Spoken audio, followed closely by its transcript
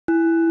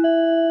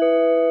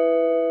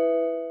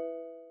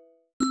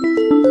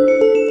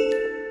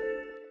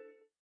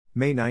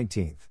May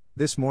 19th.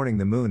 This morning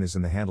the moon is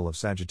in the handle of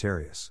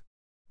Sagittarius.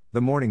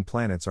 The morning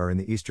planets are in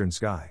the eastern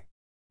sky.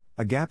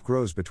 A gap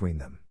grows between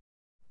them.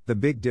 The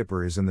Big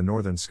Dipper is in the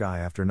northern sky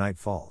after night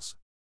falls.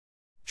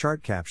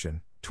 Chart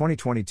caption,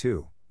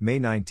 2022, May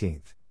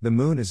 19th. The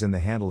moon is in the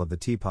handle of the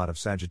teapot of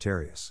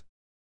Sagittarius.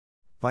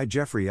 By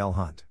Jeffrey L.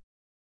 Hunt.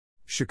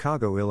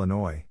 Chicago,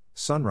 Illinois,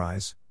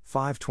 sunrise,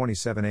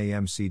 5:27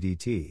 a.m.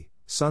 CDT,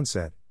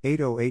 sunset,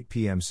 8:08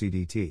 p.m.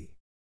 CDT.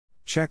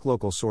 Check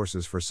local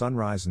sources for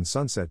sunrise and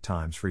sunset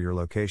times for your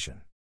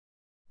location.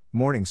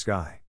 Morning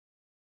sky.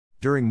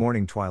 During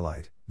morning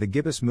twilight, the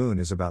gibbous moon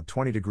is about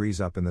 20 degrees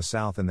up in the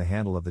south in the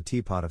handle of the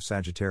teapot of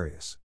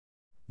Sagittarius.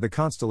 The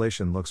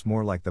constellation looks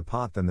more like the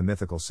pot than the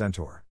mythical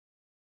centaur.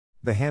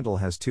 The handle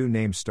has two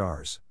named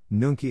stars,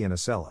 Nunki and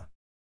Acela.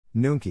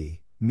 Nunki,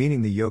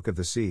 meaning the yolk of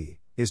the sea,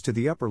 is to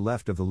the upper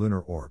left of the lunar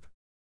orb.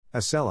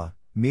 Acela,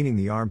 meaning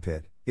the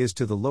armpit, is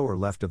to the lower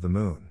left of the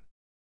moon.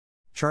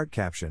 Chart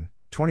caption,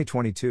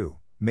 2022,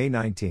 May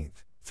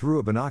 19th. Through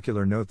a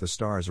binocular, note the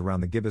stars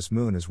around the gibbous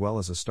moon as well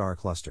as a star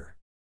cluster.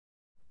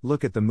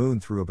 Look at the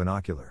moon through a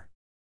binocular.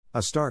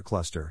 A star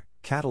cluster,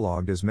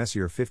 catalogued as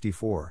Messier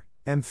 54,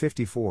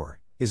 M54,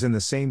 is in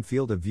the same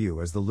field of view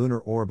as the lunar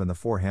orb and the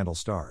four handle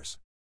stars.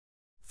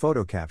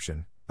 Photo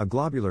caption, a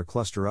globular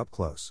cluster up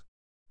close.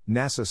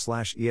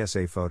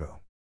 NASA/ESA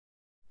photo.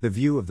 The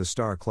view of the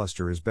star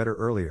cluster is better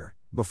earlier,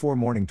 before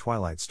morning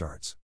twilight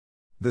starts.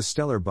 The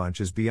stellar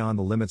bunch is beyond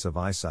the limits of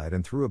eyesight,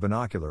 and through a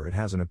binocular it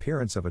has an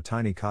appearance of a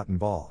tiny cotton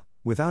ball,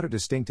 without a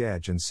distinct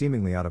edge and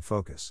seemingly out of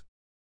focus.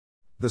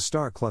 The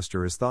star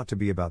cluster is thought to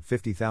be about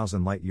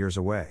 50,000 light-years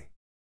away.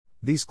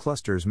 These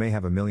clusters may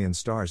have 1 million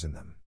stars in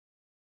them.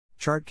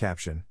 Chart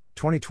caption,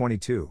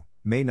 2022,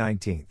 May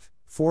 19th.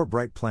 4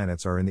 bright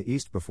planets are in the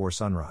east before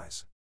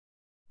sunrise.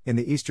 In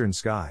the eastern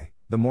sky,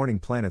 the morning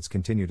planets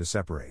continue to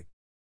separate.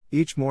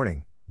 Each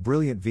morning,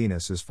 brilliant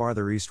Venus is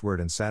farther eastward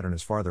and Saturn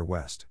is farther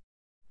west.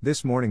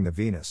 This morning the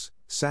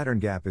Venus-Saturn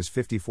gap is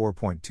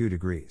 54.2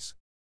 degrees.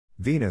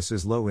 Venus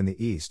is low in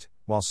the east,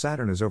 while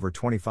Saturn is over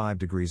 25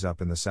 degrees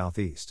up in the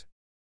southeast.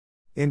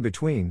 In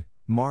between,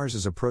 Mars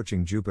is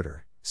approaching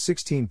Jupiter,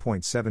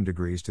 16.7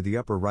 degrees to the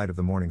upper right of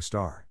the morning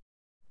star.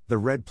 The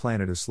red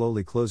planet is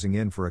slowly closing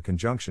in for a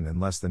conjunction in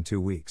less than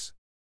 2 weeks.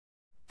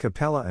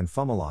 Capella and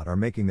Fomalhaut are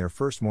making their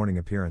first morning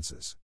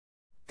appearances.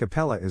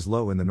 Capella is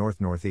low in the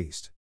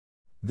north-northeast.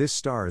 This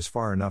star is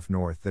far enough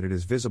north that it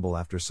is visible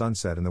after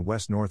sunset in the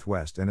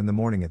west-northwest and in the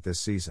morning at this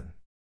season.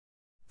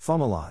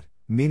 Fomalhaut,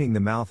 meaning the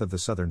mouth of the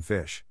southern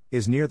fish,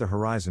 is near the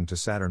horizon to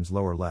Saturn's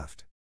lower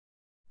left.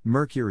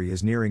 Mercury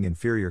is nearing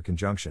inferior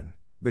conjunction,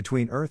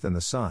 between Earth and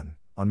the Sun,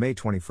 on May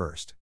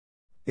 21st.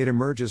 It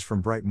emerges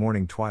from bright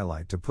morning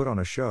twilight to put on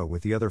a show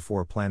with the other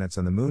 4 planets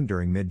and the moon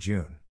during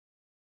mid-June.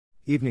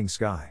 Evening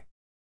sky.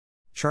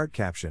 Chart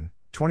caption,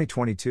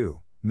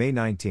 2022, May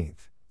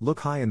 19th.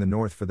 Look high in the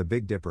north for the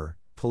Big Dipper,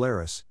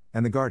 Polaris,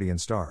 and the Guardian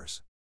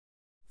stars.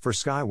 For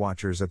sky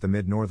watchers at the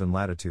mid-northern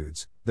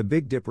latitudes, the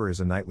Big Dipper is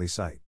a nightly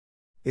sight.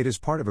 It is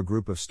part of a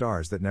group of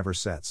stars that never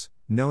sets,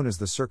 known as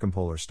the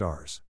circumpolar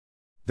stars.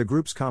 The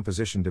group's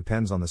composition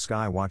depends on the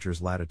sky watcher's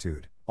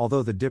latitude,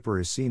 although the Dipper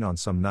is seen on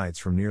some nights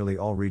from nearly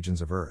all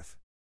regions of Earth.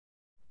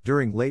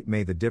 During late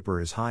May the Dipper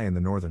is high in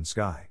the northern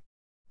sky.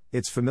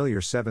 Its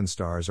familiar 7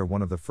 stars are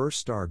one of the first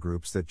star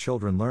groups that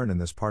children learn in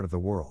this part of the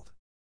world.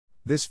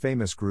 This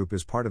famous group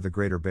is part of the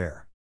Greater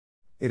Bear.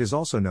 It is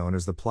also known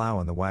as the Plow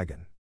and the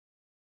Wagon.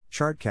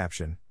 Chart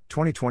caption,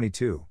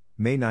 2022,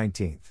 May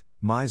 19th.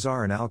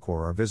 Mizar and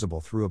Alcor are visible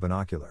through a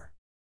binocular.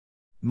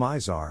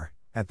 Mizar,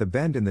 at the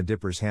bend in the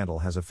Dipper's handle,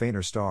 has a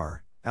fainter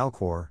star,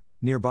 Alcor,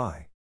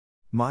 nearby.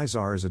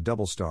 Mizar is a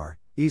double star,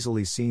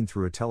 easily seen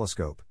through a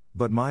telescope,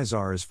 but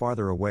Mizar is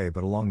farther away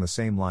but along the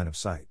same line of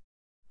sight.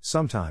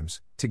 Sometimes,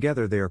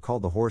 together they are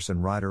called the horse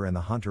and rider and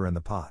the hunter and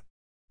the pot.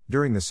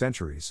 During the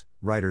centuries,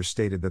 writers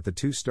stated that the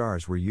 2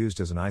 stars were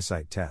used as an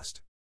eyesight test.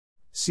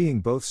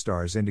 Seeing both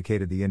stars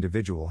indicated the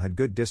individual had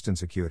good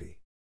distance acuity.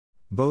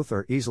 Both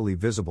are easily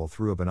visible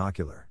through a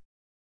binocular.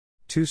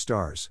 2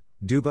 stars,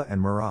 Duba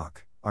and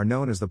Merak, are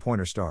known as the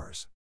pointer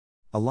stars.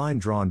 A line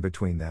drawn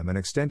between them and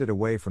extended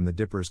away from the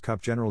Dipper's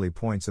cup generally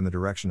points in the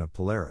direction of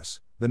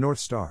Polaris, the North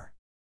Star.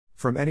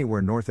 From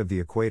anywhere north of the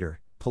equator,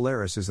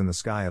 Polaris is in the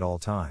sky at all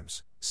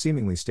times,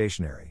 seemingly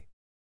stationary.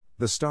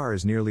 The star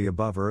is nearly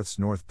above Earth's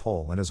north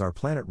pole, and as our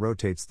planet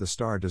rotates the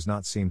star does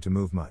not seem to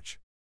move much.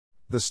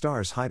 The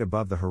star's height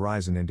above the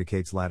horizon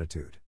indicates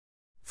latitude.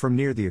 From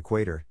near the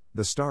equator,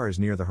 the star is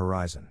near the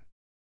horizon.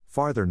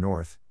 Farther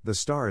north, the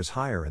star is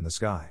higher in the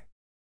sky.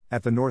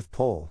 At the North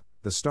Pole,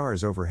 the star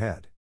is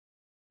overhead.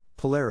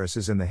 Polaris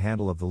is in the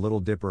handle of the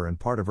Little Dipper and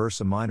part of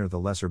Ursa Minor, the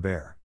Lesser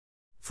Bear.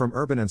 From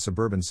urban and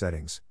suburban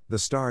settings, the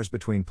stars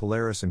between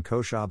Polaris and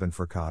Kochab and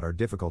Furcad are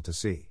difficult to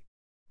see.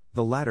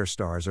 The latter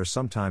stars are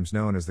sometimes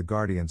known as the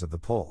guardians of the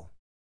pole.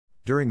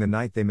 During the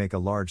night they make a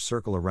large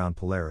circle around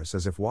Polaris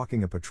as if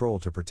walking a patrol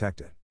to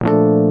protect it.